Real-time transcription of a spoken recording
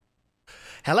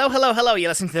Hello, hello, hello. You're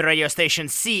listening to the radio station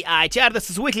CITR. This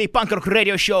is a weekly punk rock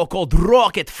radio show called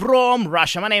Rocket from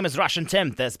Russia. My name is Russian Tim.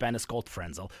 This band is called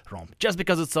Frenzel Rom. Just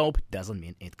because it's soap doesn't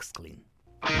mean it's clean.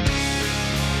 When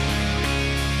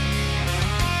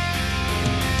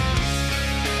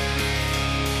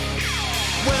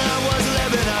I was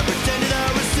 11, I pretended I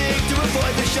was sick to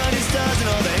avoid the shining stars and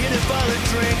all the hidden violet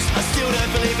drinks. I still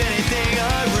don't believe anything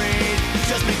I read,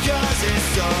 just because it's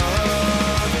so.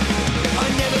 I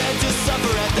never had to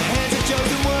suffer at the hands of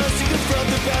chosen ones to confront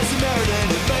the bad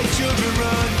Samaritan and make children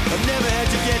run. I've never had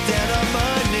to get down on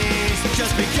my knees,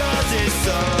 just because it's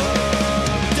so.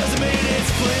 Doesn't mean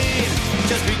it's clean,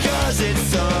 just because it's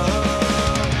so.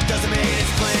 Doesn't mean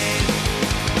it's clean.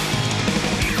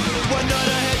 One night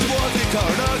I had to walk the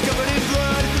corridor covered in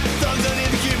blood. Thugs on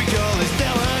in the cubicle is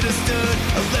now understood.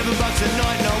 $11 a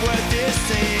night, not worth this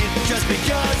scene. Just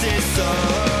because it's so.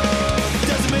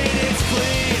 Doesn't mean it's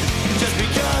clean. Just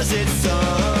because it's so.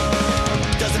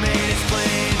 Doesn't mean it's clean.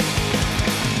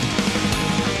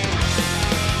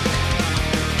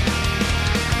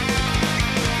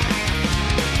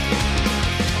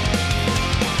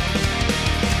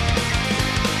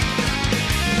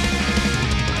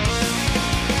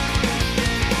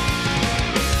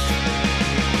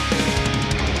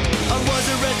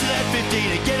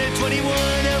 Again at 21,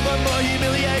 and one more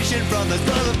humiliation from those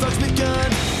brother fucks with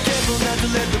guns. Careful not to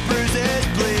let the bruises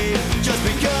bleed, just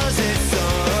because it's so.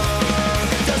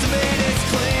 Doesn't mean it's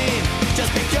clean,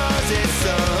 just because it's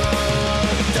so.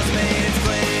 Doesn't mean it's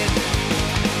clean.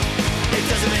 It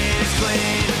doesn't mean it's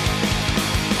clean.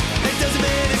 It doesn't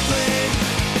mean it's clean.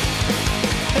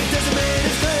 It doesn't mean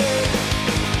it's clean.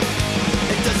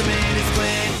 It doesn't mean it's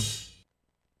clean.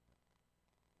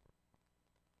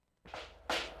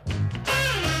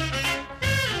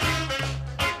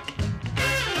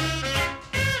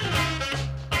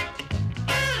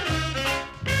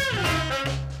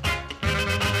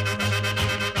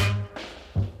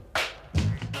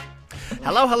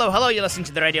 Hello, hello, hello. You're listening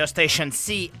to the radio station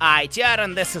CITR,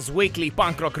 and this is weekly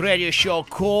punk rock radio show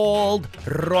called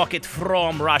Rocket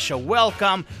from Russia.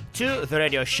 Welcome to the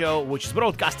radio show, which is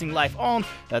broadcasting live on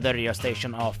the radio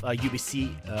station of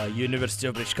UBC, University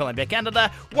of British Columbia, Canada,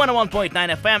 101.9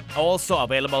 FM, also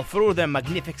available through the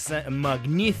magnificent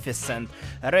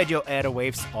radio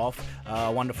airwaves of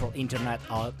wonderful internet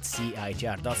at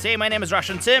CITR.ca. My name is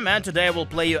Russian Tim, and today I will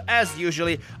play you, as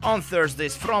usually, on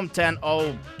Thursdays from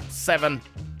 10:07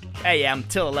 a.m.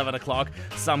 till 11 o'clock,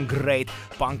 some great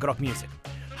punk rock music.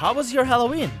 How was your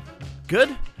Halloween?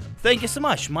 Good? Thank you so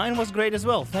much. Mine was great as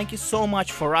well. Thank you so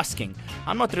much for asking.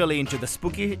 I'm not really into the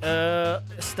spooky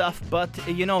stuff, but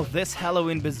you know, this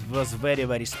Halloween was very,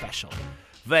 very special.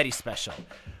 Very special.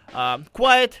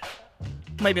 Quiet,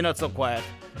 maybe not so quiet,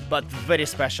 but very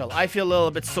special. I feel a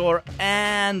little bit sore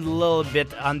and a little bit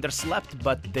underslept,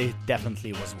 but they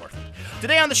definitely was worth it.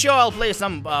 Today on the show, I'll play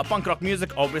some punk rock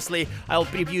music, obviously. I'll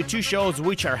preview two shows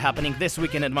which are happening this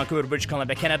weekend in Vancouver, British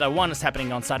Columbia, Canada. One is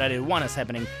happening on Saturday, one is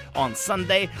happening on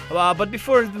Sunday. But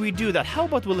before we do that, how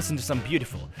about we listen to some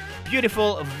beautiful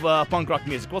punk rock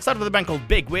music? We'll start with a band called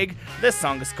Big Wig. This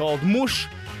song is called Mush.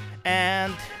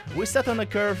 And we sat on a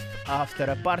curve after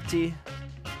a party,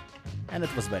 and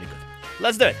it was very good.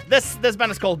 Let's do it. This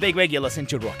band is called Big Wig. You're listening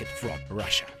to Rocket from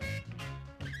Russia.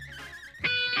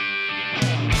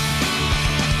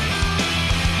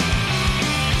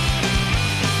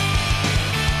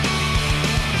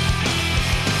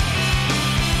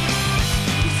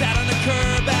 We sat on a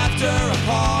curb after a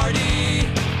party,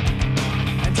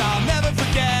 and I'll never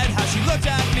forget how she looked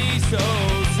at me so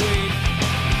sweet.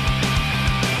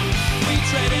 We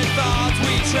traded thoughts,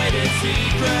 we traded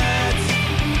secrets,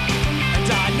 and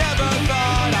I never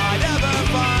thought I'd ever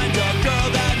find a girl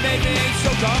that made me so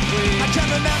complete. I can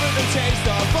remember the taste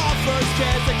of our first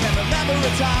kiss. I can remember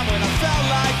a time when I felt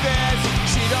like this.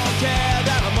 She don't care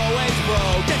that I'm always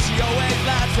broke, and she always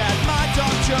laughs at my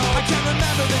talk show. I can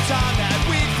remember the time that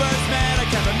we first met. I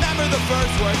can remember the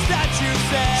first words that you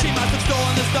said. She must have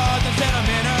stolen the stars and set them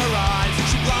in her eyes.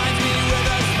 She blinds me with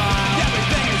a smile.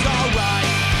 Everything is alright.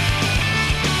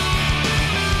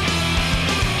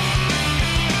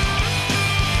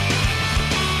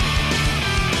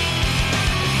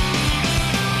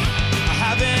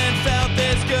 Haven't felt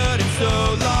this good in so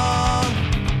long,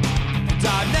 and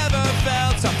I've never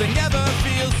felt something ever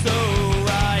feel so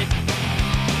right.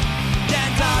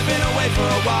 And I've been away for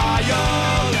a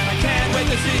while, and I can't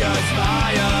wait to see her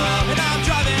smile. And I'm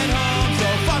driving home so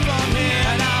far from here,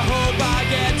 and I hope I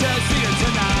get to see her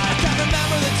tonight. I can't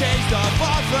remember the taste of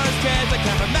our first kiss. I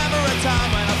can't remember a time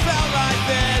when I felt like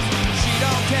this. She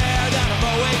don't care that I'm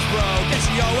always broke, and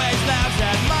she always laughs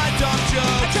at my dumb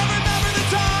jokes. I can't remember the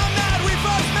time that we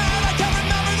first met. I can't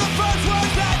remember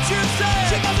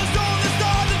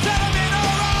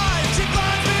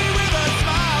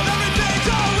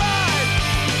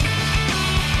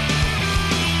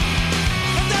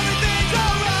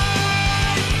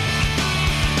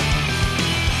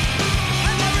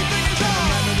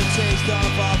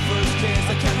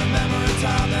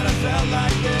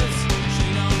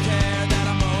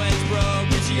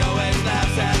she always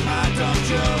laughs at my dumb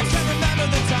jokes. Can't remember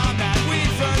the time that we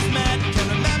first met.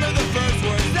 Can't remember the first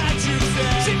words that you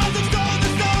said. She must have stolen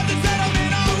the stars that set them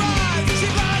in our eyes. She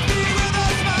blinds me with a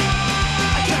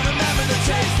smile. I can't remember the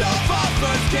taste of our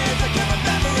first kiss. I can't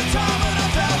remember a time when I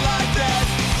felt like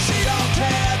this. She don't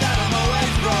care that I'm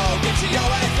always broke, and she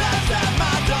always laughs at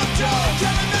my dumb jokes.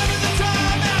 Can't remember the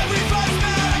time that we first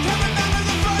met. I can't remember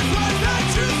the first words that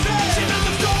you said. She must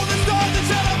have stolen the stars that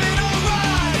set them in our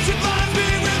eyes. She blinds me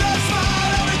with a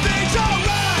smile. Everything's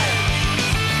alright.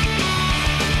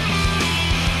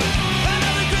 And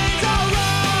everything's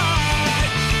alright.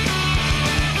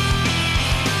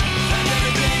 And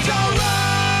everything's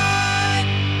alright.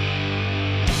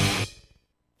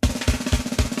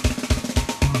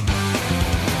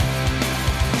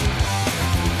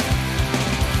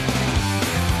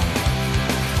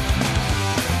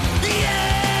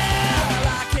 Well,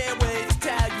 I can't wait to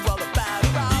tell you all about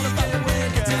her, all about the new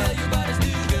girl. Tell you about his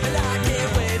new girl. And I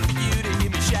can't wait for you to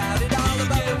hear me shout it all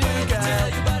about the new girl. Tell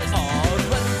you about his new girl.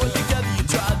 When we were together, you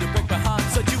tried to break my heart.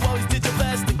 Said you always did your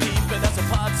best to keep it as a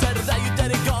part. Said that you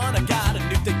dead and gone. I got a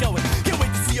new thing going. Can't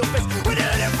wait to see your face when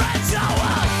you're in friends. So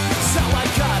I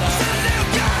got her. The new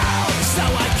girl. So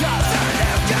I got her. The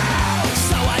new girl.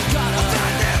 So I got her. The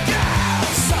new girl.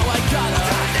 So I got her.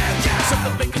 The new girl.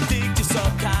 Something make me think you're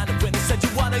some kind of winner. Said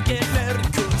you wanna get married,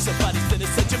 cool. Somebody's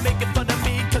finished. Said you're making fun of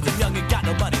me 'cause I'm young and got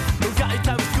no money. Who got your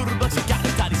time with scooter bucks? You got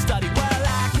a tiny study. Well,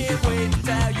 I can't wait to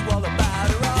tell you all about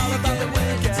her, all about the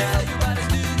new girl. Tell you about his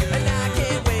new girl. And I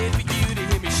can't wait for you to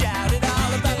hear me shout it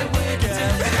all about the new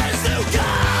girl. And his new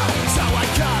girl. So I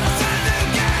got her. The new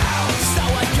girl. So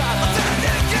I got her. The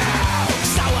new girl.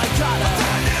 So I got her.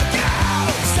 The new girl.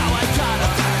 So I got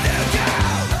her. The new girl.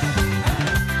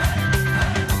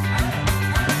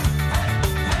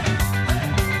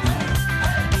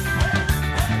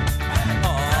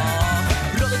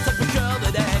 You're the type of girl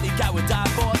that any guy would die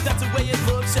for. That's the way it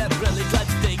looks, and I'm really glad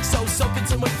you think so. So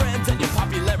concerned with friends and your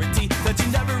popularity that you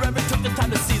never ever took the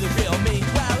time to see the real me.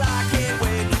 Well, I can't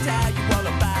wait to tell you all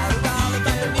about her, all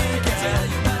about the new girl. Tell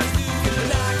you about his new girl.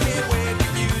 And I can't wait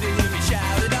for you to hear me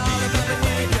shout it all about the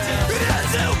new girl.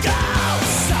 His new girl.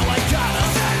 So I got her.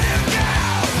 The new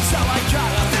girl. So I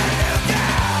got her. The new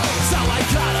girl. So I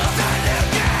got her. The new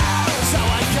girl. So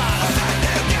I got her. The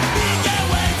new girl. We can't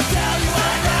wait to tell you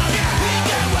all about it. We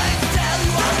can't wait to tell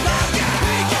you all about it.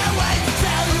 We can't wait to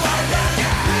tell you all about it.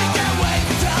 We can't wait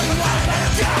to tell you all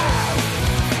about it.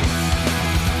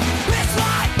 It's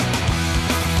like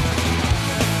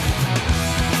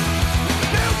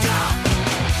new girl.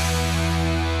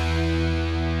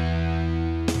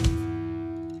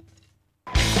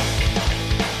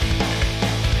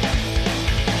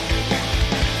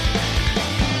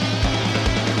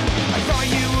 I thought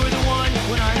you were the one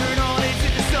when I heard all into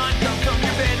the sun come from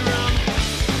your bedroom.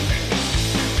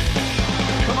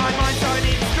 But my mind started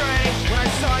to stray when I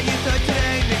saw you the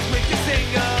today mixed with your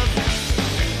singles.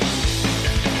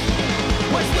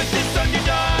 What's with this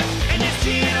underdog and this G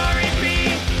and R&B?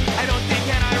 I don't think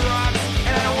N.I. rocks,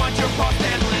 and I don't want your Paul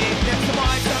Stanley. Next to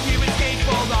mine, some human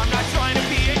gatefold. I'm not trying to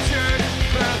be a jerk,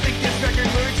 but I don't think this record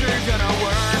merger gonna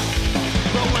work.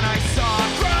 But when I saw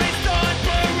Christ on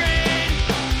parade,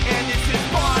 and this is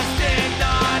Boston,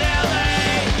 not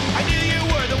LA, I knew you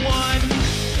were the one.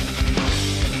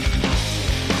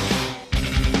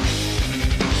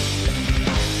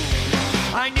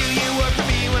 I knew you were for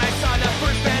me when I saw the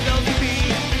first band LTV.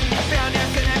 I found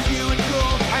SNFU and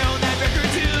cool. I own that record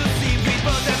too. Seems we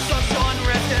both have social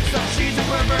unrest and some she's a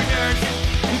pervert.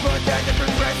 We both had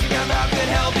different pressing of how could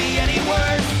hell be any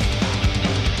worse.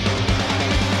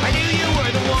 I knew you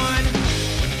were the one.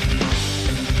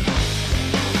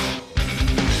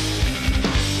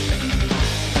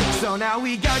 So now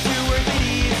we got you working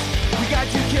these. We got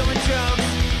you killing jokes.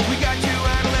 We got you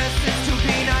adolescents, 2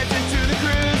 P9s into the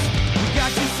cruise. We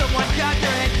got you someone got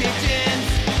their head kitchens.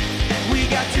 We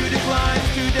got you declines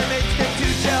to their mixtape,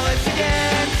 too jealous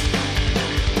again.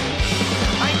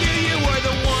 I knew you were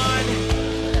the one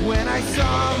when I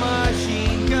saw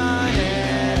Machine Gun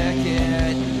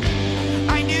Etiquette.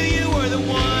 I knew you were the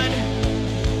one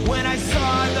when I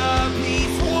saw the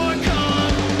Peace War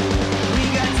come. We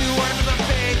got 2 Arms of the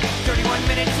Faith, 31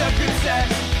 minutes of good sex,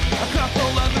 a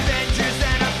couple of Avengers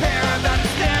and a pair of out of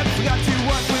steps. We got 2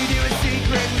 What We Do in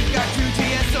Secret, we got 2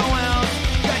 TSOLs,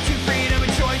 got 2 Freedom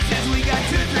and Choices, we got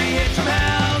 2 3 hits from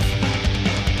hell.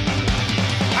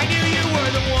 I knew you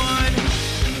were the one.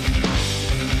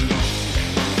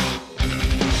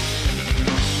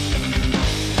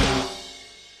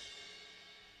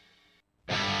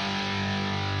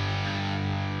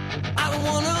 I don't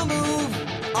wanna move.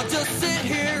 I'll just sit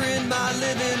here in my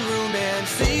living room and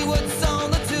see what's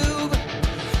on the tube.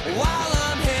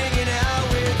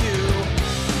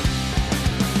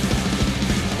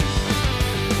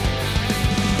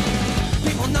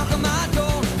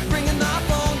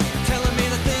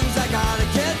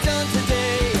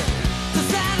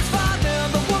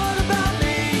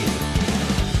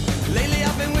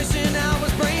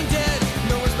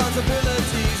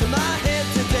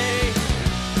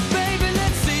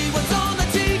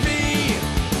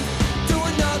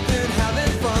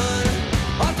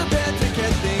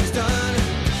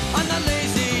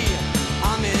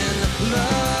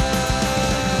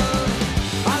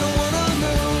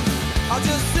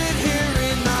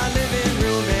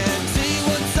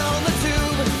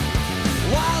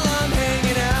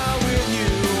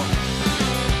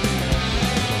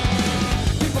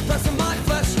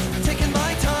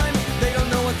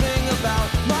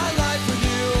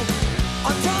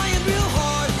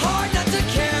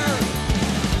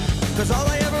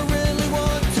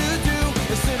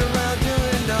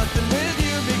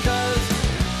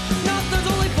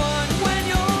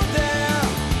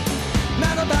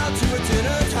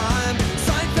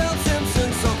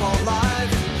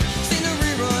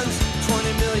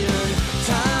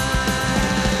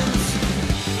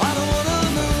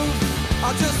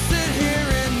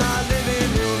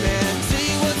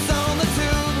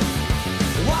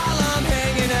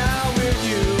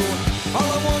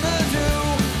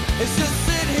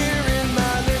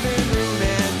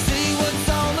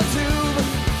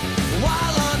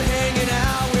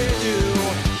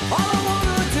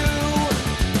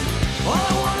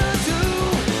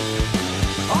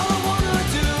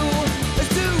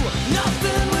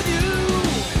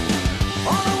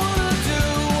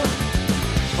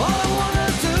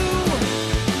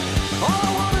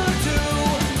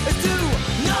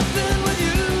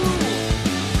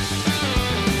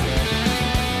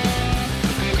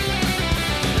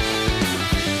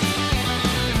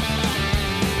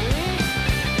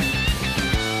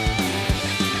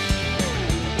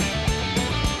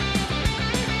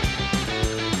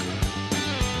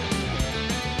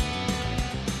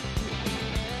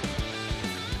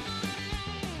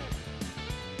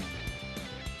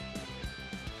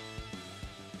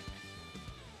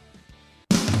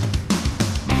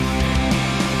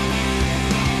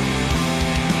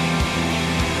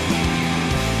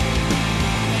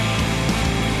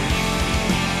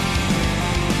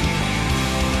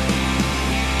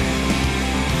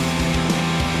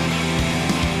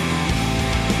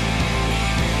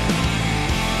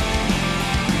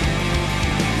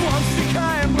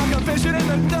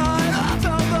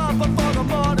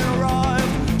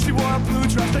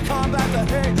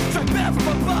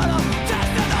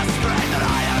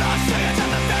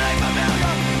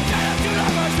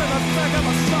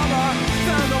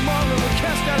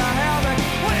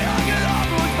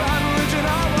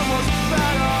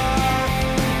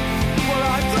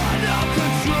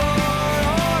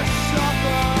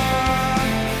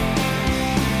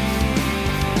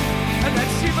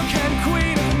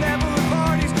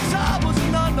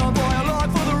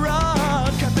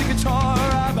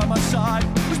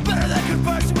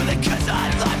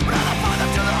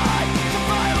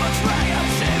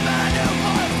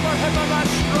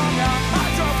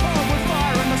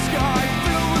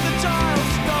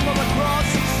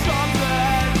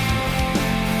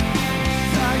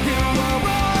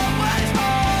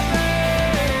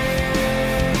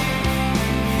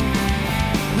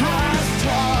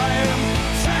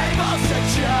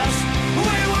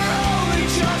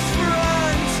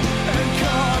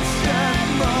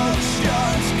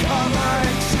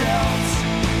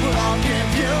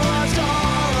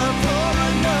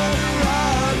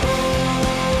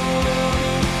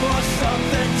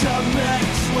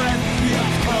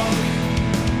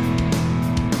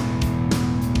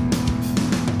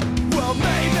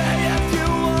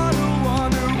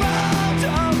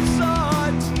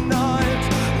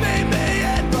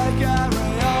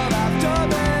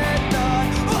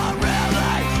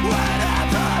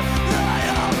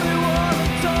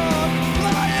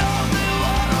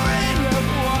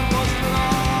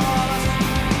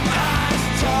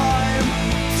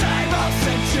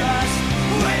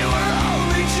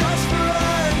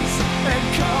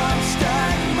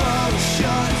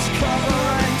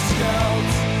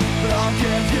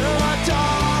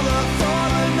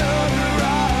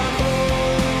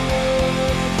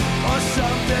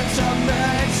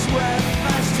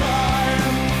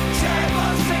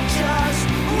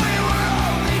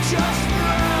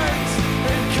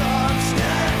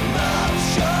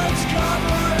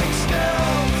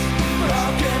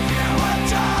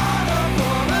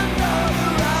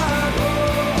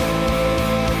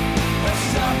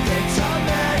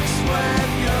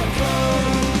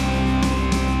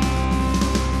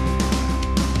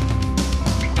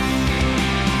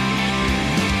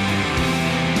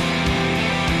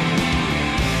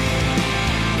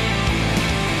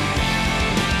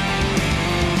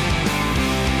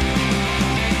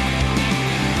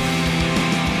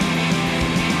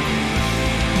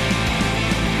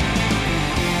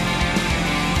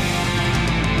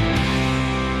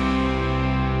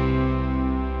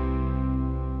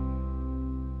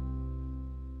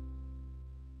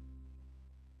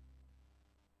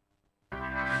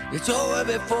 It's over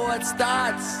before it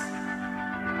starts.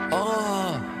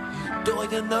 Oh,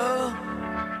 don't you know?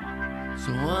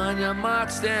 So on your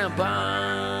mark, stand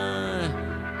by.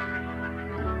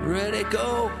 Ready,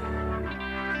 go.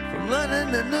 From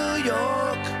London to New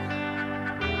York,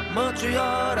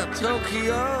 Montreal to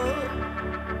Tokyo,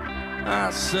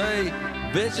 I say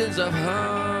visions of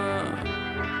her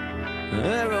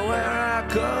everywhere I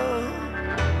go.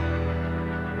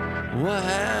 What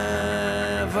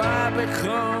have I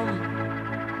become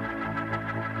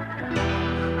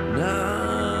now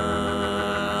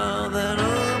that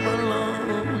I'm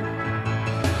alone?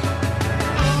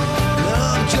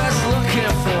 I'm just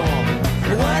looking for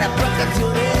what I broke into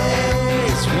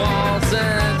these walls,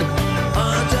 and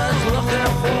I'm just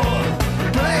looking for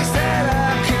a place that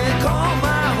I can call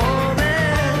my home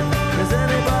in. Is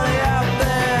anybody out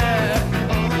there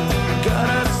got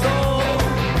a soul?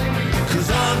 'Cause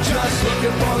I'm just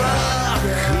looking for the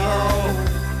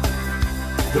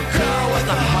girl with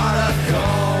the heart of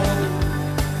gold.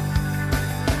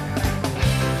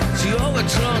 She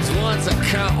overdraws once I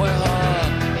count with her.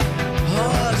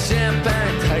 Oh,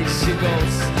 champagne taste, she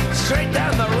goes straight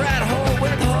down the rat hole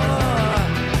with her.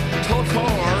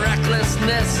 Total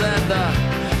recklessness, and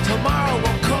tomorrow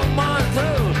will come on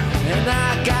through. And I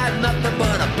got nothing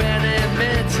but a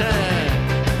badminton,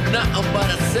 nothing but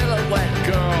a silhouette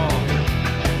girl.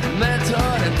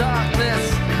 Mentored in darkness,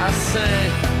 I say,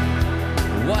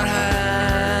 what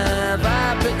have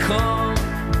I become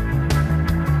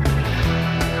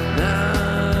now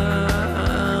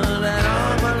that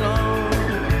I'm alone?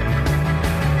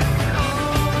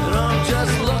 And I'm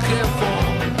just looking for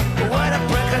a way to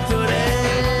break through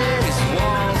these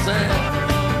walls, and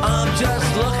I'm just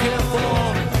looking for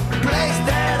a place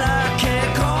that I can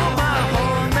call my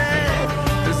home in.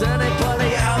 Is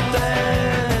anybody out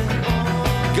there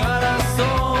got a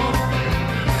soul?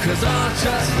 'Cause I'm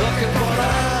just looking for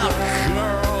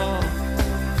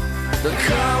the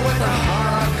girl with the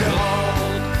heart of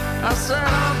gold. I said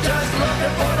I'm just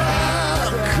looking for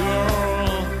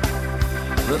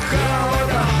the girl with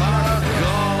the heart of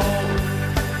gold.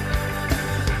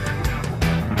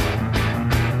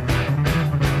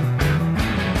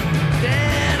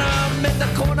 Then I'm in the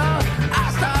corner, I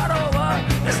start over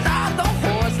and start the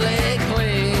horse leg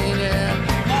clean.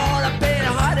 Yeah. All the pain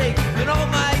and heartache in all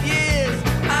my years,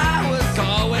 I was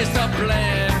always to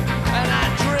blame. And I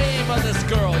dream of this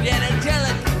girl, yet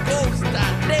angelic ghost, I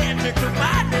dancing through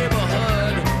my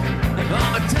neighborhood.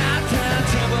 I'm a downtown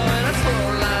trouble in a slow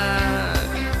line.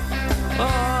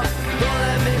 Oh, don't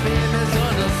let me be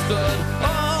misunderstood.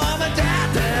 Oh, I'm a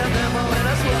downtown trouble in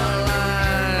a slow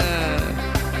line.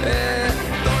 Yeah,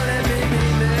 don't let me be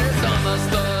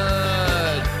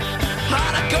misunderstood.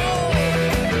 How'd I go?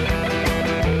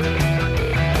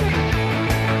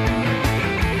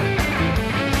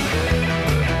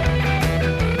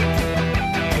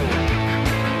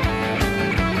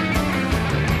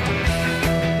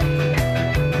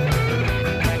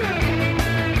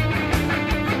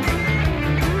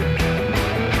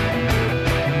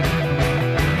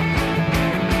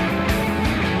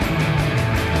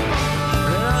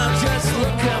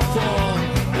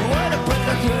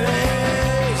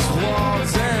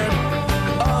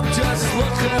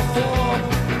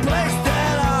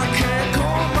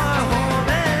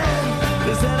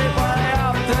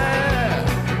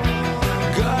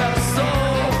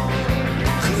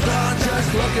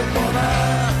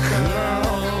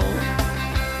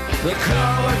 The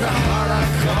girl with the heart of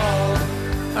gold.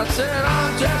 I said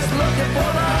I'm just looking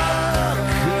for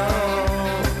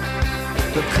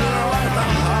the girl with the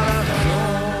heart of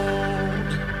gold.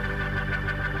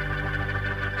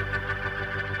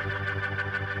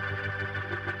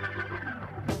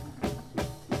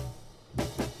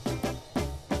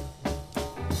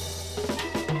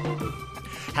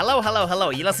 Hello, hello, hello.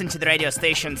 You listen to the radio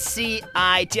station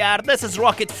CITR. This is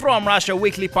Rocket from Russia,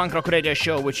 weekly punk rock radio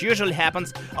show, which usually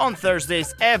happens on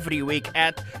Thursdays every week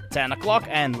at 10 o'clock,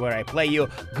 and where I play you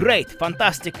great,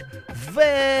 fantastic,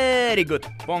 very good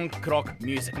punk rock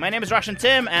music. My name is Russian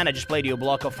Tim, and I just played you a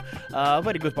block of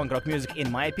very good punk rock music,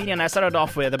 in my opinion. I started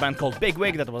off with a band called Big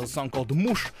Wig. That was a song called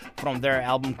Mush from their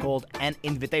album called An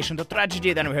Invitation to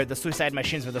Tragedy. Then we heard the Suicide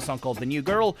Machines with a song called The New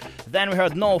Girl. Then we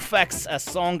heard No Effects, a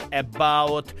song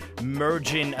about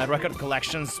merging record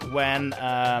collections when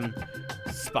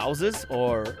spouses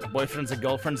or boyfriends and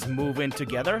girlfriends move in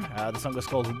together. The song was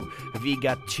called We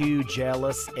Got Too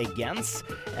Jealous Against,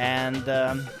 and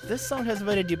this song has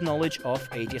very deep knowledge of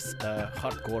 80s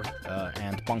hardcore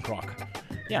and punk rock.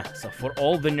 Yeah, so for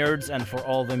all the nerds and for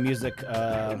all the music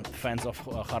fans of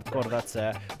hardcore, that's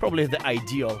probably the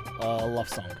ideal love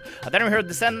song. Then we heard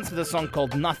Descendants with a song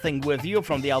called Nothing With You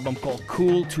from the album called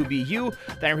Cool To Be You.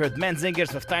 Then we heard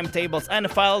Menzingers with Timetables, and the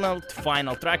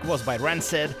final track was by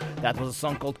Rancid. That was a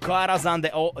song called Corazon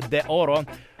de Oro.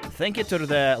 Thank you to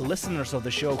the listeners of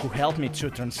the show who helped me to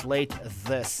translate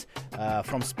this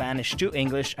from Spanish to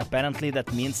English. Apparently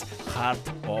that means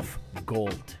Heart of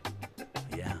Gold.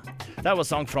 Yeah. That was a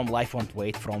song from Life Won't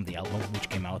Wait from the album, which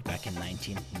came out back in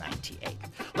 1998.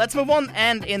 Let's move on,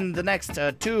 and in the next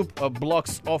two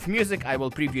blocks of music, I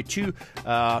will preview two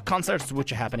concerts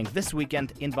which are happening this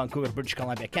weekend in Vancouver, British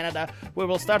Columbia, Canada. We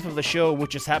will start with the show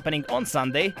which is happening on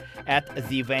Sunday at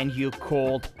the venue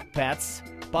called Pat's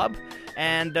Pub.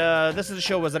 And this is a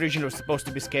show was originally supposed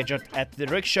to be scheduled at the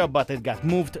Rickshaw, but it got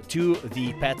moved to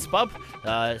the Pat's Pub,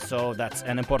 so that's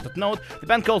an important note. The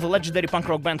band called the legendary punk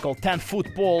rock band called 10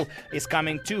 Football is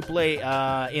coming to play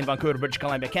in Vancouver, British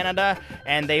Columbia, Canada,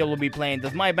 and they will be playing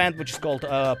with my band, which is called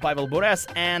Pavel Bures,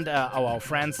 and our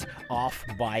friends Off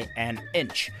by an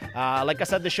Inch. Like I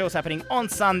said, the show is happening on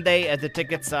Sunday. The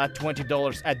tickets are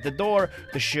 $20 at the door.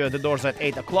 The doors are at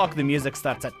 8 o'clock. The music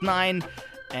starts at 9.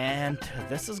 And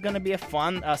this is gonna be a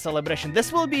fun celebration.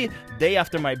 This will be day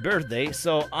after my birthday,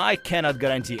 so I cannot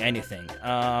guarantee anything.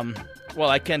 Well,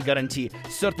 I can guarantee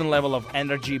certain level of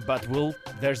energy, but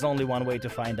there's only one way to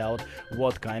find out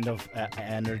what kind of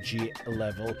energy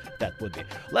level that would be.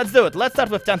 Let's do it. Let's start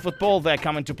with 10 Football. They're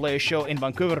coming to play a show in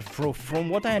Vancouver. From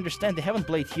what I understand, they haven't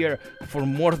played here for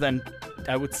more than,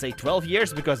 I would say, 12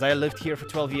 years, because I lived here for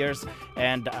 12 years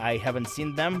and I haven't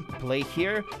seen them play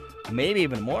here. Maybe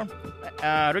even more.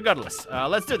 Regardless,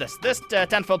 let's do this. This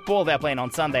 10 Football, they're playing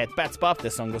on Sunday at Pat's Pub.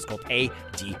 This song was called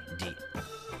ADD.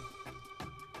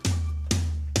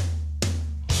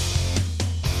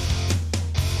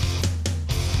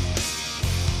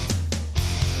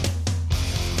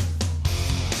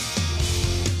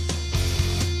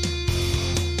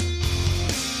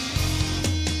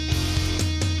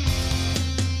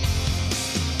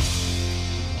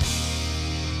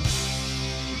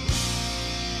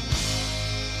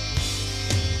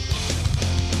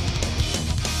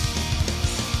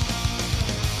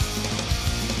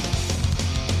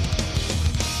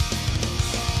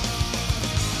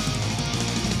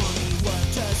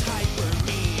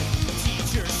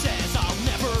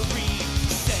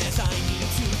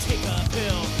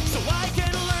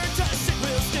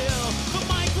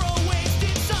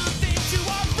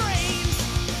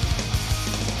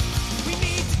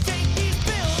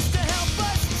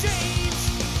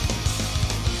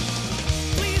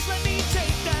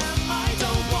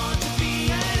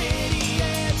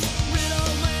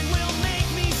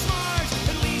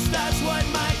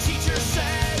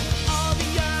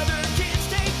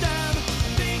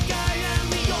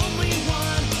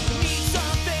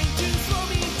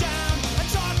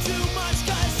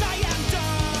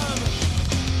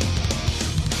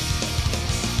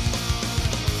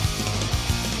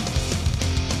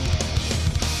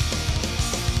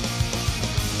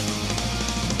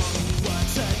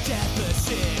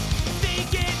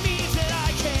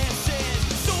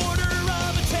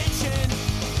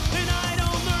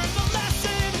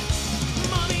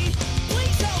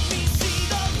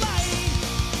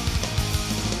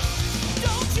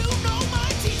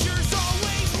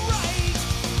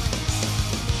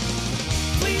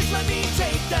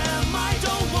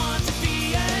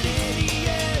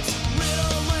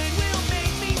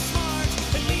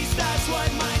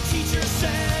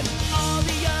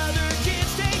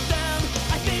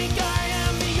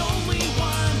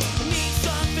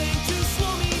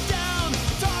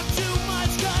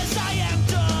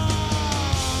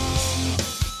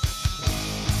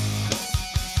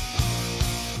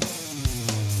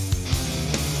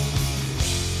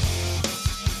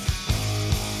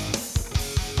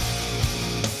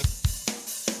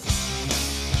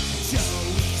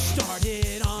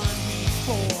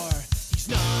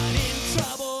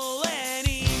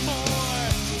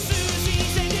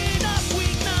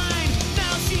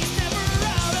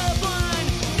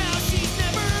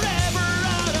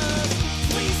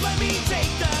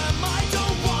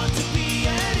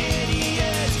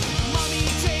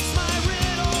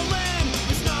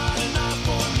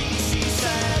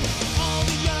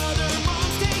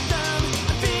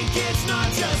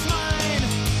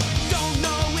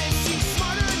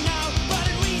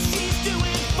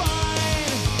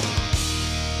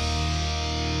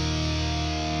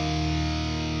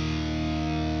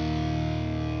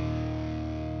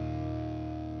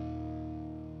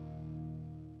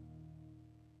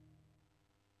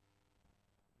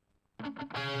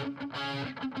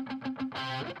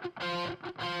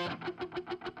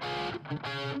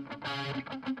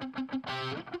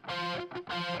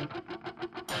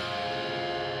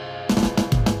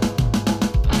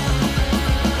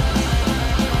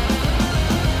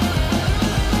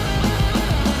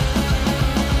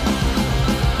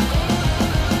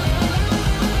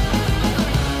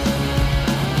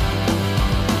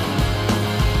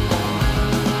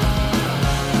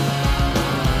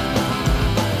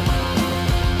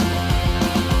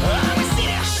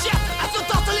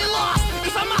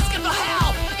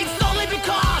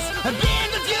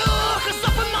 Being with you, cause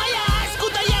open my eyes.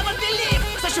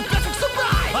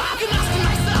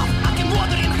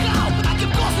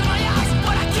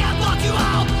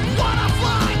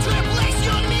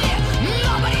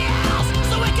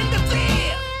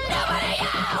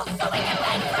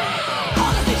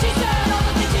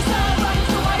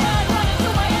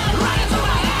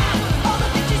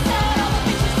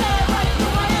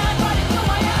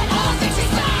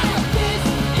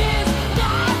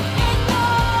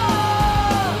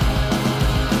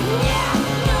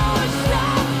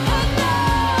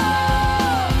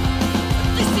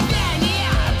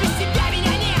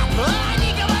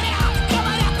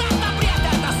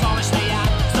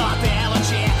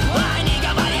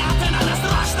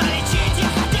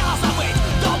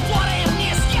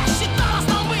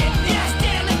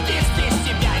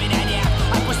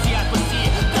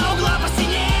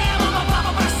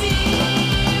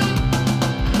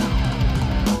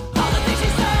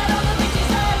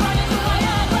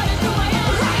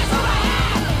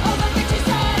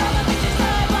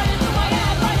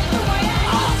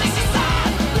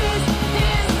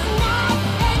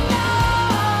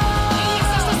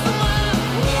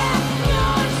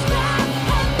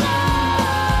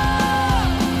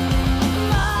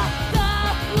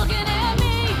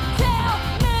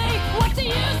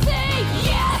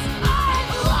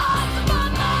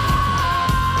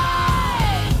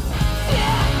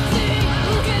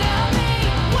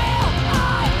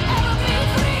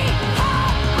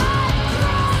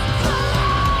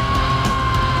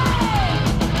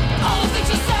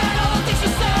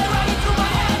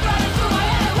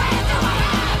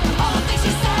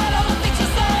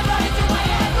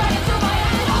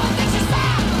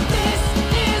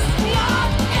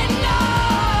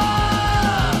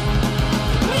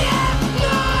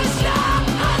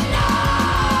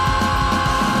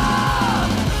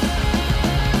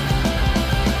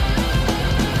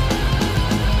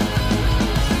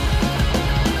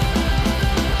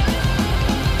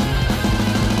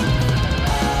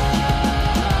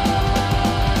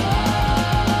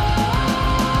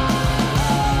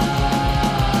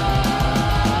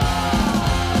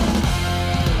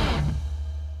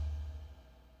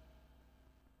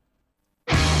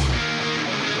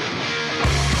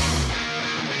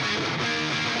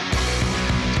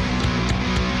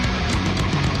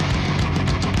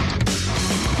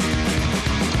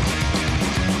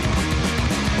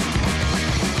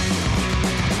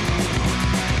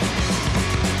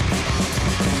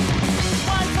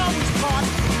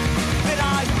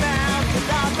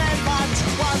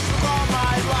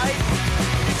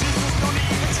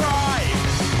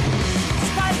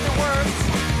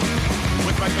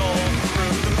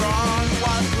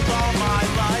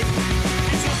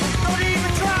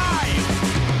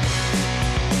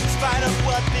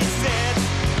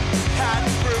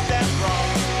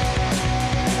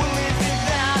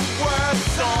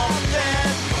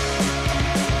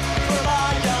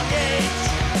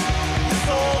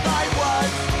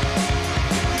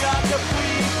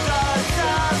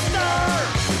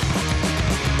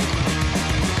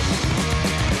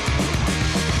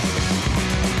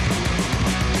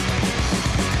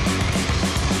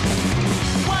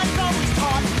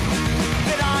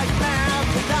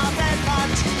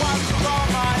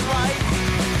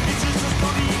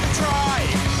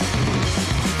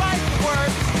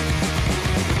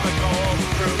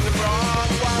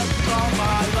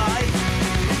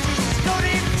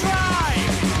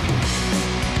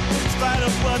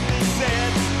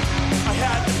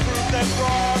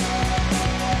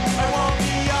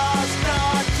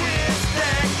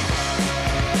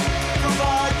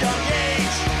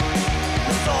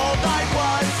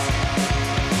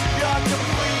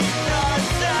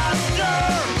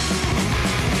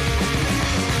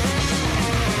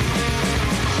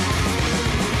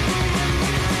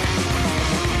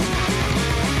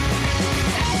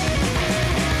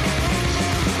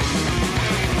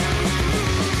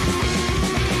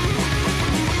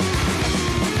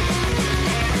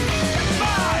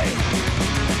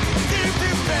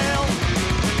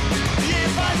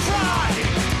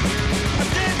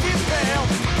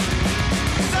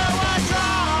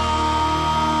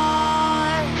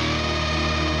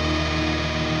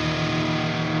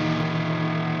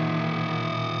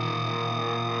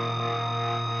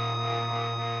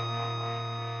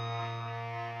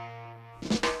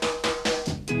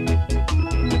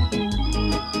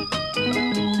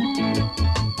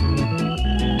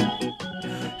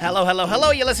 Hello, hello,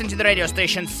 hello. You're listening to the radio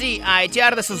station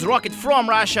CITR. This is Rocket from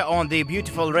Russia on the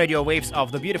beautiful radio waves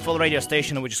of the beautiful radio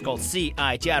station, which is called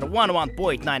CITR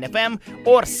 11.9 FM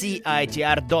or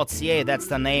CITR.ca. That's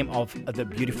the name of the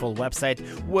beautiful website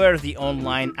where the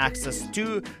online access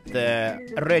to the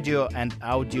radio and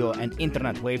audio and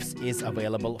internet waves is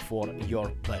available for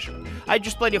your pleasure. I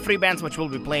just played your free bands, which will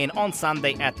be playing on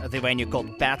Sunday at the venue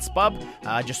called Pat's Pub.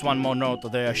 Just one more note,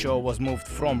 the show was moved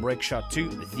from Rickshaw to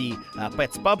the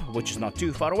Pat's Pub, which is not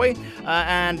too far away,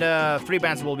 and free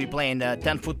bands will be playing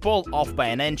 10 Football, Off by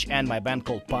an Inch, and my band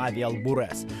called Pavel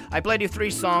Bures. I played you 3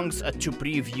 songs to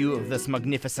preview this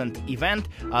magnificent event.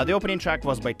 The opening track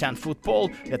was by 10 Football.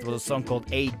 That was a song called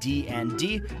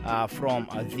AD&D from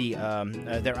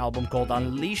their album called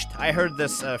Unleashed. I heard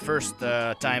this first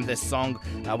time, this song,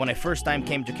 when I first time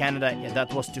came to Canada.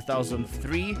 That was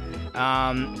 2003.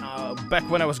 Back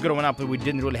when I was growing up, we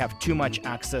didn't really have too much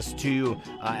access to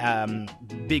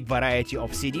big variety of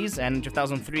CDs, and in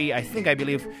 2003 I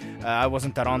believe I was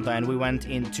in Toronto, and we went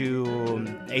into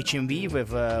HMV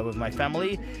with my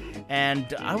family,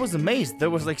 and I was amazed.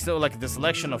 There was the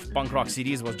selection of punk rock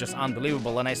CDs was just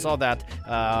unbelievable, and I saw that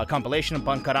compilation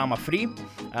Punkorama Free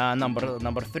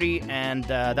number 3, and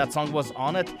that song was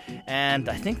on it, and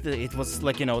I think that it was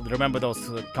remember those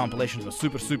compilations were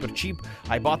super cheap.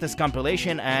 I bought this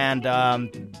compilation, and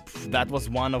that was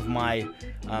one of my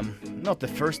not the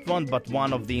first one, but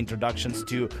one of the introductions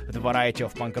to the variety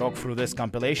of punk rock through this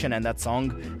compilation, and that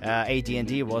song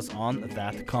AD&D was on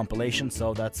that compilation.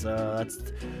 So that's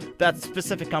that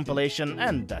specific compilation,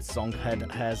 and that song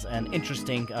has an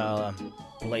interesting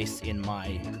place in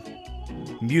my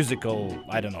musical,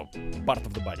 part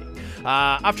of the body.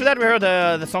 After that, we heard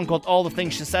the song called All the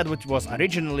Things She Said, which was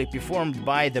originally performed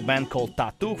by the band called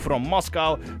Tattoo from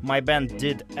Moscow. My band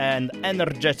did an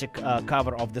energetic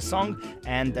cover of the song,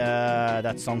 and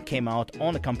that song came out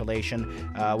on a compilation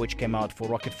which came out for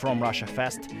Rocket from Russia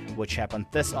Fest, which happened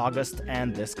this August,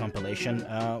 and this compilation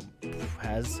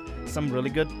has some really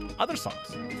good other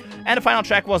songs. And the final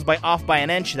track was by Off by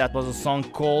an Inch. That was a song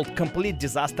called Complete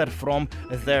Disaster from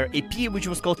their EP, which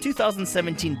was called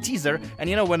 2017 Teaser. And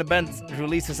when a band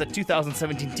releases a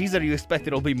 2017 teaser, you expect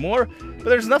it'll be more, but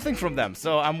there's nothing from them.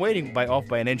 So I'm waiting by Off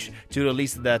by an Inch to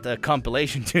release that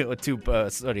compilation the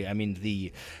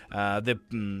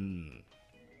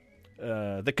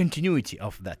continuity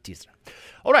of that teaser.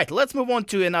 Alright, let's move on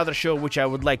to another show which I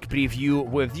would like to preview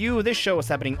with you. This show is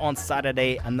happening on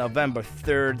Saturday, November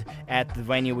 3rd at the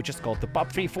venue which is called the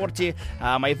Pub 340.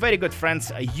 My very good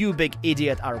friends, You Big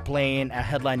Idiot, are playing a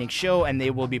headlining show, and they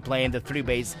will be playing the 3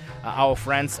 bass, our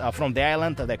friends from the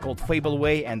island. They're called Fable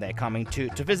Way, and they're coming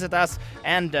to visit us,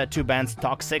 and 2 bands,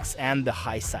 Toxics and the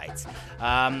High Sides.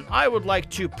 I would like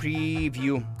to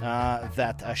preview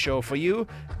that show for you,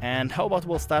 and how about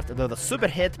we'll start with a super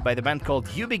hit by the band called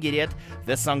You Big Idiot.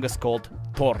 This song is called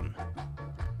Torn.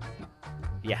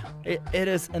 Yeah, it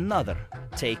is another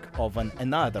take of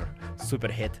another super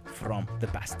hit from the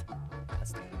past.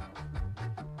 Let's do it.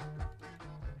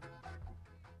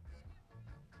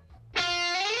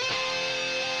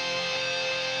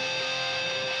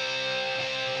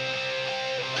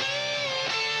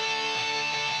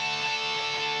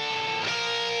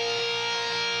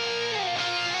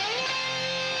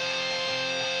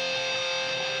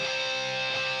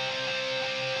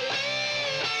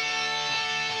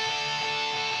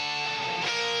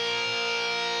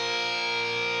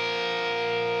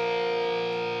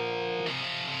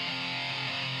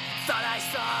 Thought I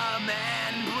saw a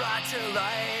man brought to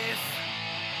life.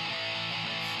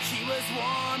 He was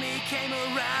warm, he came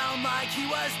around like he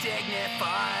was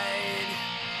dignified.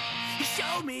 He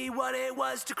showed me what it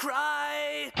was to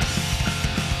cry.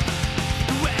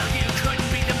 Well, you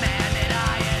couldn't be the man that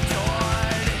I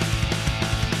adored.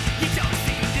 You don't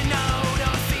seem to know,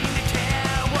 don't seem to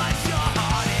care what your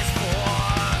heart is for.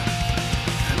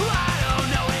 I don't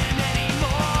know him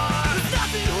anymore. There's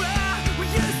nothing where we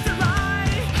used to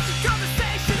lie.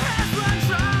 Conversation has run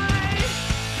dry.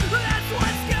 That's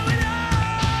what's going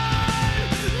on.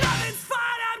 Nothing's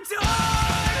fine, I'm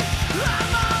torn.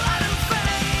 I'm all out of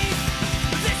faith.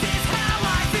 This is how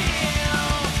I feel.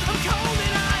 I'm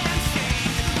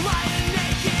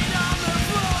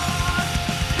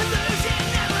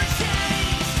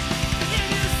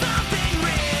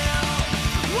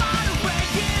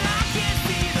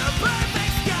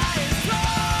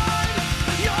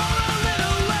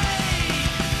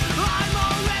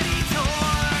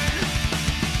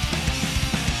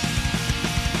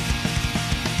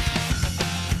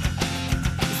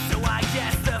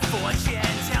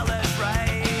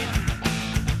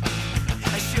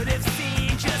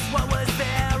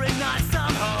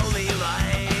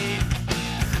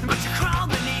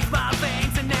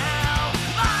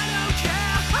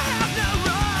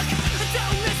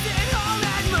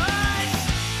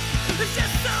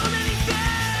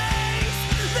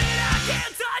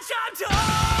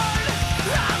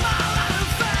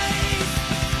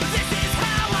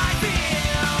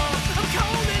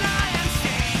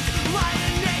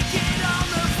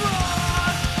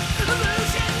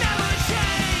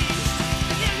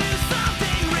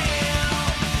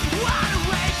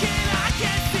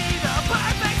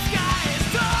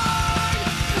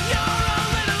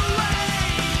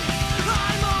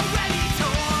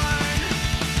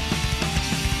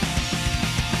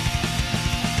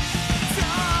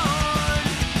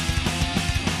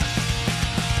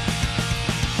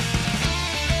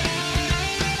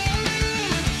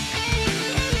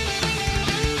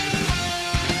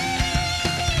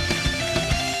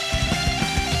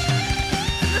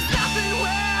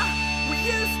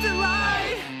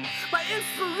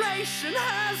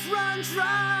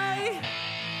try,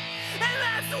 and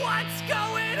that's what's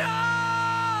going on.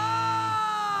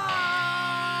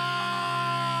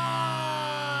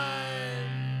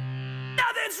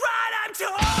 Nothing's right, I'm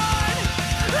torn.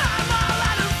 I'm all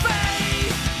out of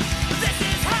faith. This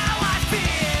is how I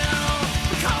feel.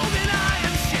 Cold and I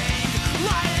am shamed,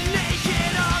 lying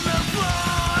naked on the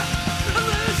floor.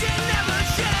 Illusion never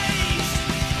changed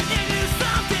into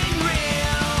something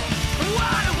real.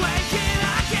 Wide awake and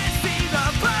I can see the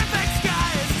perfect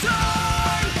sky is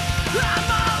torn.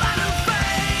 I'm all out of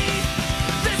faith.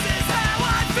 This is how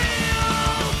I feel.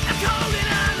 I'm cold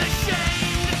and I'm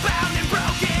ashamed, bound and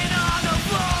broken on the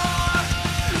floor.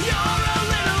 You're a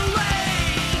little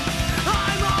late.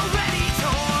 I'm already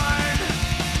torn.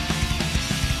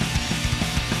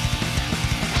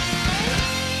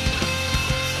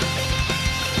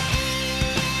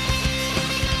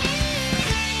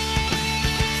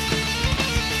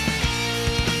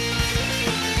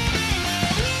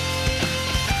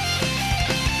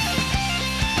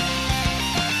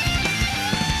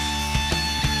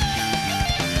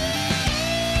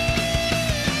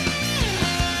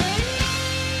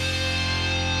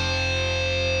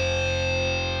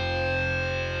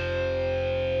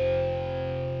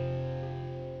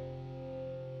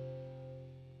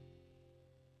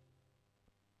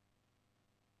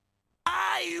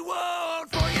 I won't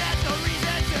forget the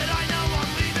reason that I know I'm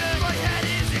leaving. My head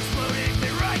is exploding,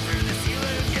 clear right through the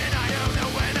ceiling. And I don't know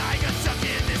when I got stuck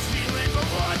in this feeling. But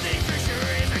one thing for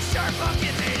sure is I sharp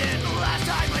fucking hate it. The last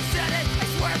time I said it, I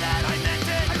swear that I meant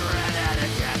it. I ran out of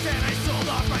gas and I sold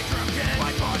off my drum kit. I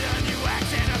bought a new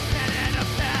axe and a pen and a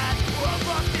pad. Well,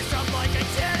 fuck this up like I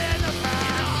did in the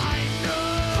past. And I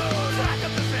know, back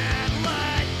up the van,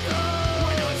 let go.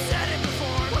 I know I've said it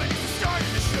before, but it's the start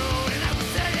of the show. And I will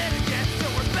say it again, so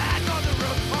we're back on the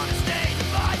road, on a stage,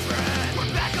 my friend.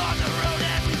 We're back on the road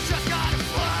and we just got a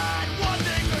flood. One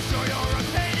thing for sure, you're a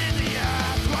pain in the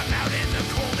ass. So I'm out in the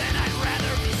cold and I'd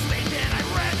rather be sleeping. I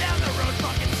ran down the road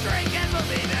fucking straight, can't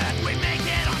believe it. We make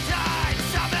it on time,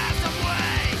 somehow, some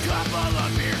way. Couple of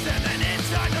beers and then it's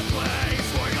time to play.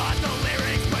 Forgot the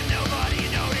lyrics, but nobody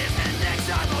noticed. And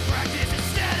next time I'll practice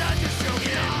instead of just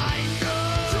joking. I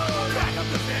know, back up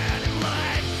the van and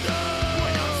let go.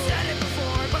 I know I've said it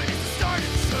before, but it's the start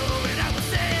of the show. And I will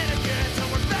say it again, so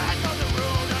we're back on the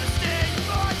road, on a stage,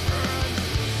 my friend. And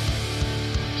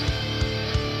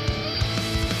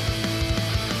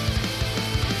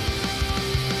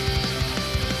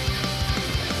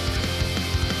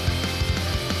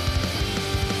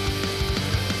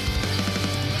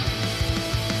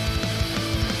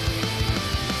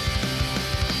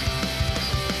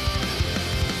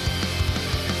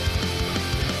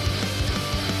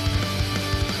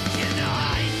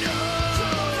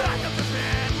know, back up the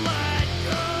van, let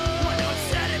go. I know I've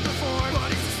said it before, but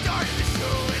it's the start of the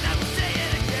show. And I will say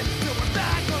it again, so we're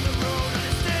back on the road, on a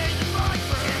stage, my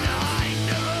friend. And I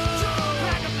know,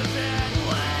 back up the van,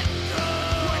 let go. I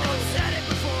know I've said it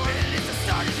before, and it's the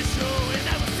start of the show. And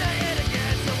I will say it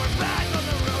again, so we're back on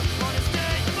the road, on a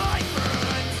stage, my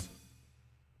friends.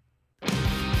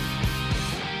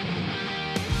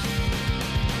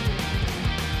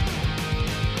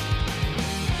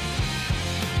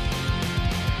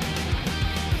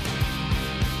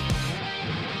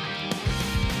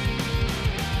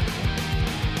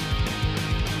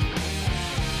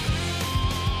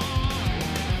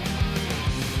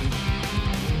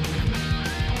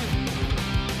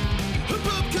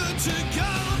 I'm good to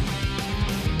go.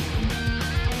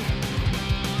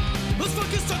 Let's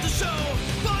fucking start the show.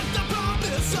 But the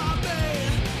promise I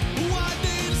made, I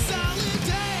need a solid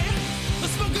day.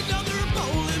 Let's smoke another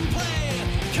bowl and play.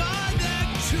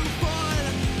 Connect to fun.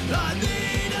 I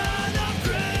need an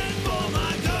upgrade for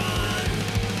my gun.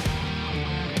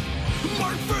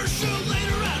 Mark first, shoot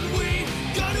later, and we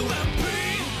got to MP.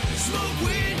 Smoke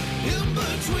weed in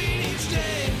between each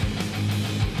day.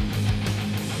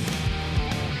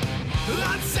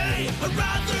 I'd say I'd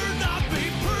rather not be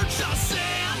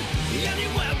purchasing any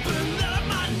weapon that I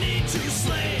might need to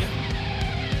slay.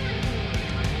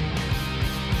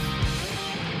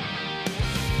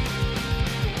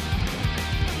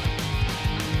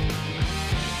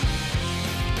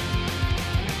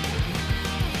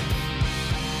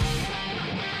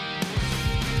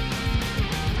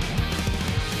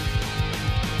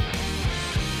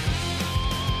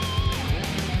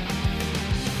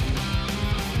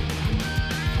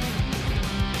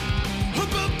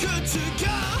 I'm good to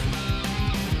go.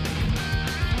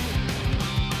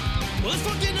 Let's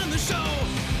fucking end the show.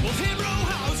 Well, hey bro,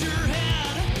 how's your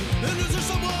head? And is there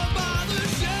someone by the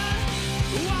shed?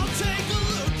 I'll take a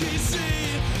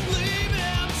look-see. Leave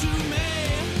him to me.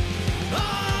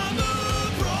 I'm a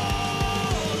pro.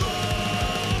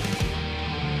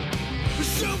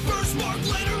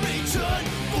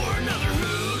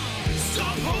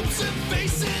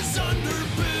 faces under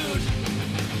boot.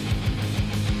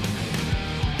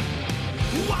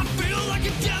 I feel like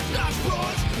a death notch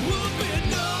force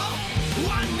whooping up.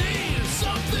 I need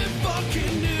something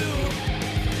fucking new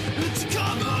to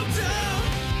come on down.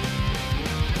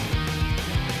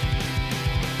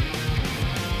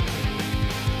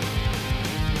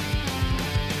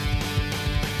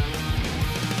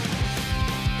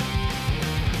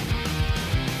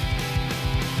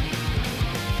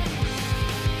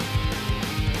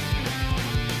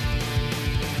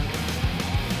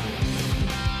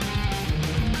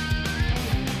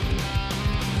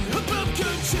 A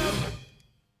pumpkin chip.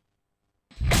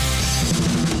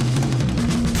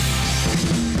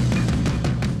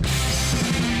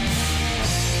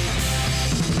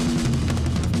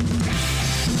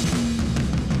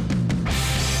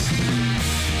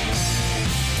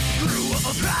 Grew up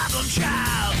a problem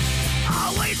child,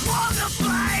 always want to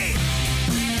play.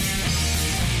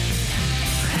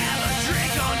 Have a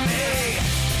drink on me,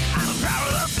 I'm a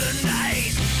power of the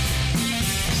night.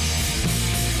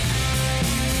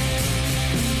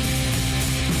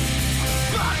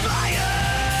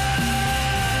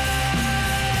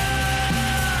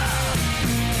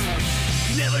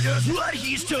 Never does what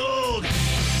he's told,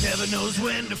 never knows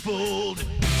when to fold.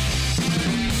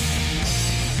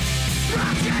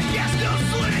 Project gets no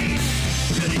sleep,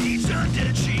 couldn't eat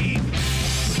under cheap.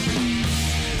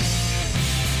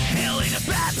 Hell ain't a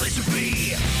bad place to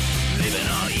be, living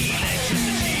on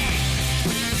electricity.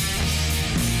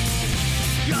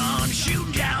 Gone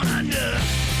shoot down under,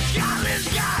 Scotland's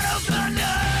God of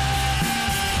Thunder.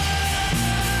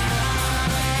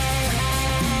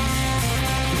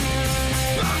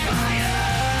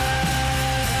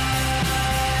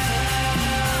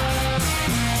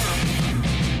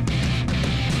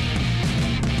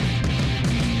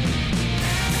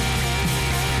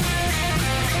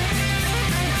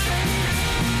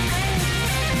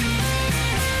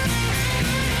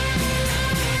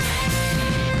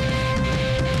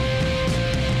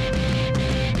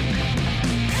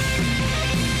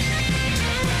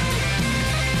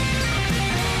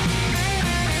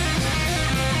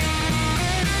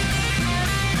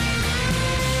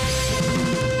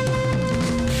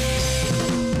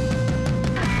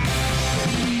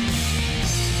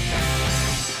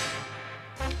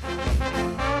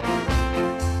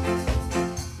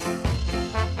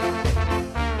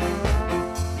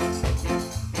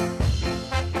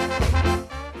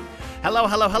 Hello,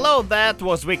 hello, hello. That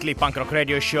was weekly punk rock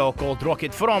radio show called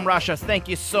Rocket from Russia. Thank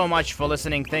you so much for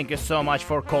listening. Thank you so much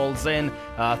for calls in.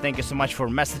 Thank you so much for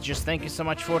messages. Thank you so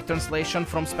much for translation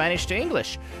from Spanish to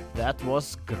English. That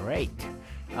was great.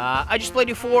 I just played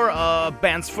you four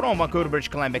bands from Vancouver, British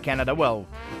Columbia, Canada. Well,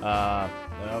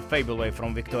 Fableaway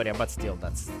from Victoria, but still,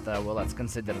 well, let's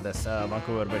consider this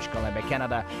Vancouver, British Columbia,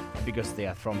 Canada, because they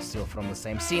are still from the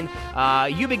same scene.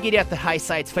 Ubigiri at the High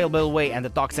Sides, Fableaway, and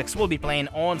the Toxics will be playing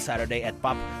on Saturday at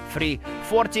Pub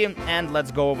 340, and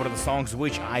let's go over the songs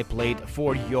which I played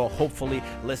for your hopefully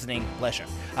listening pleasure.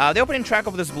 The opening track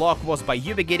of this block was by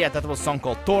Ubigiri. That was a song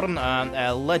called Torn,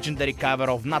 a legendary cover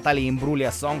of Natalie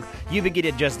Imbruglia's song.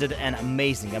 Ubigiri just did an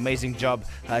amazing job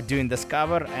doing this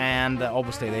cover, and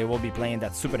obviously they will be playing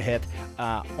that super hit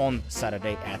on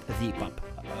Saturday at the Pub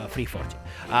 340.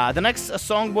 The next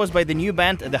song was by the new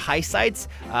band The High Sides.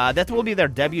 That will be their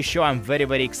debut show. I'm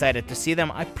very excited to see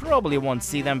them. I probably won't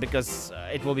see them because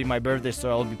it will be my birthday, so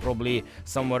I'll be probably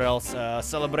somewhere else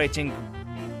celebrating.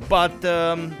 But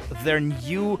their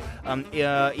new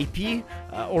EP,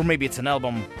 or maybe it's an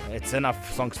album, it's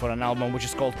enough songs for an album, which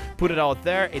is called Put It Out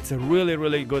There. It's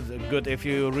really good if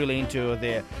you're really into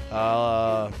the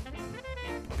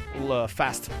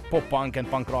fast pop punk and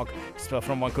punk rock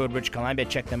from Vancouver, British Columbia.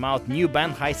 Check them out. New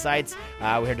band, High Sides. We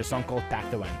heard a song called Pack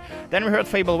the Van. Then we heard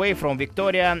Fableaway from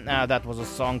Victoria. That was a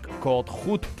song called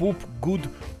Hood Poop Good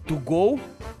to Go.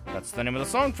 That's the name of the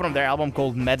song from their album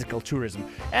called Medical Tourism.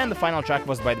 And the final track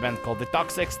was by the band called The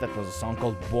Toxics. That was a song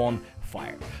called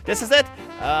Bonfire. This is it.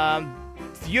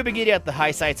 Ubigiri at the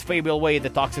High Sides, Fableaway, The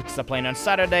Toxics are playing on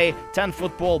Saturday, 10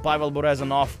 Football, Pavel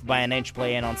Berezanov by NH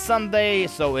playing on Sunday,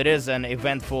 so it is an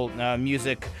eventful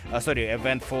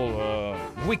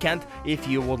weekend if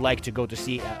you would like to go to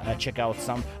see, check out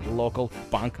some local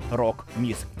punk rock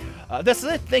music. This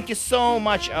is it. Thank you so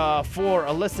much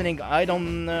for listening.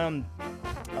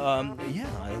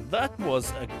 That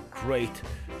was a great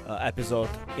episode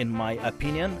in my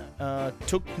opinion.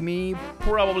 Took me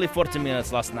probably 40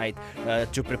 minutes last night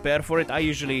to prepare for it.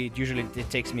 Usually it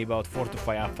takes me about 4 to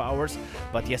 5 hours,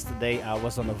 but yesterday I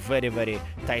was on a very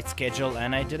tight schedule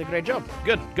and I did a great job.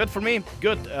 Good for me,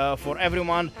 good for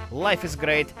everyone. Life is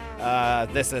great.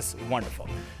 This is wonderful.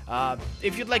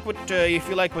 If you like what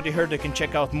you heard, you can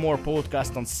check out more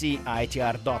podcasts on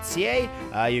CITR.ca.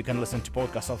 You can listen to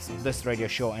podcasts of this radio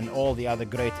show and all the other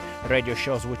great radio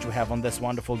shows which we have on this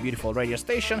wonderful, beautiful radio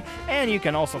station. And you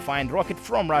can also find Rocket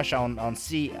from Russia on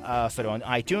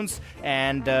iTunes,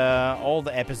 and all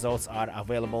the episodes are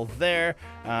available there.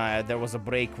 There was a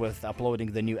break with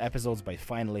uploading the new episodes, but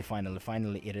finally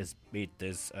it is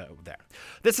there.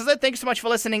 This is it. Thank you so much for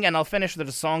listening, and I'll finish with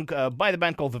a song by the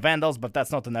band called The Vandals, but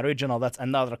that's not an original. That's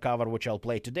another cover which I'll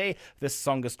play today. This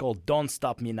song is called Don't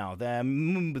Stop Me Now. The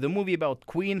movie about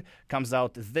Queen comes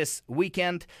out this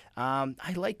weekend.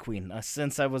 I like Queen.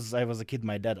 Since I was a kid,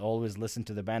 my dad always listened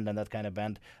to the band, and that kind of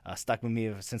band stuck with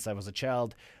me since I was a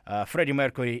child. Freddie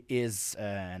Mercury was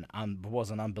an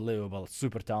unbelievable,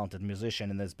 super talented musician,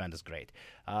 and this band is great.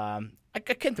 I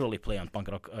can't really play on punk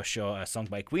rock show a song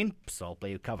by Queen, so I'll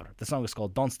play a cover. The song is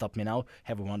called Don't Stop Me Now.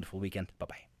 Have a wonderful weekend.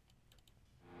 Bye-bye.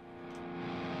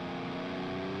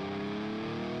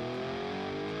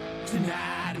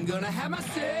 Tonight I'm gonna have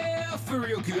myself a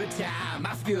real good time.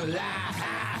 I feel alive,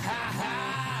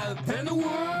 and the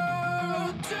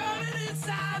world turning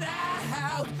inside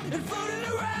out and floating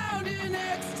around in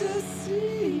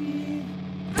ecstasy.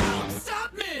 Don't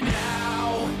stop me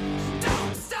now.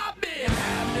 Don't stop me. I'm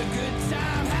having a good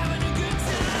time, having a good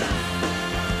time.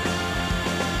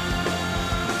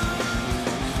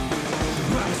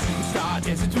 I'm a shooting star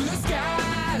dancing through the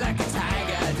sky like a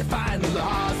tiger, defying the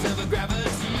laws of gravity.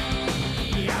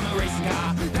 I'm a racing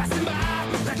car passing by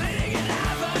like Lady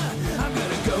Godiva. I'm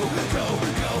gonna go,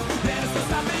 there's no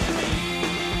stopping me.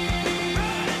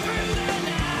 Running through the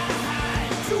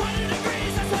night, 200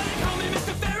 degrees, that's why they call me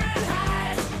Mr.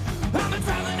 Fahrenheit. I'm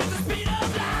traveling at the speed of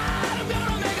light. I'm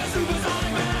gonna make a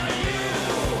supersonic man out of you.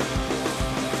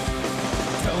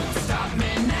 Don't stop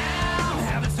me now,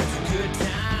 having such a good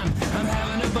time. I'm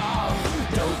having a ball.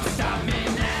 Don't stop me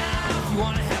now, if you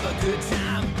wanna have a good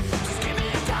time. Just give me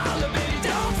a call, baby.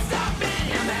 Don't stop me,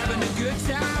 I'm having a good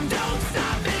time. Don't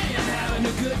stop me, I'm having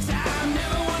a good time.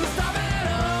 Never wanna stop at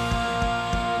all.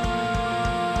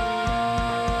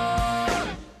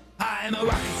 I am a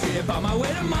rocket ship on my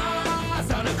way to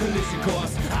Mars, on a collision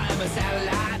course. I am a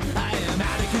satellite, I am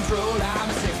out of control. I'm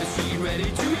a sex machine ready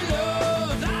to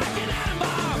reload. Like an atom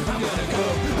bomb, I'm gonna go,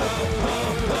 burning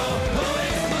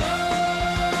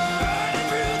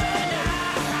through the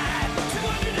night.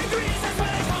 200 degrees, that's why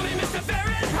they call me Mr.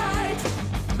 Fahrenheit.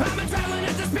 I'm traveling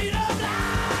at the speed of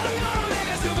light. I'm gonna make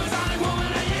a supersonic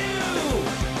woman of you.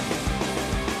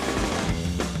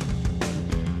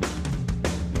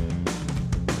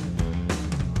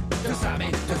 Don't stop me,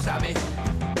 don't stop me.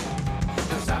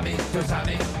 Don't stop me, don't stop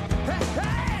me. Hey,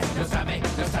 hey! Don't stop me,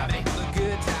 don't stop me. Have a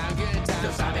good time, good time.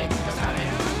 Don't stop me, don't stop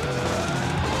me.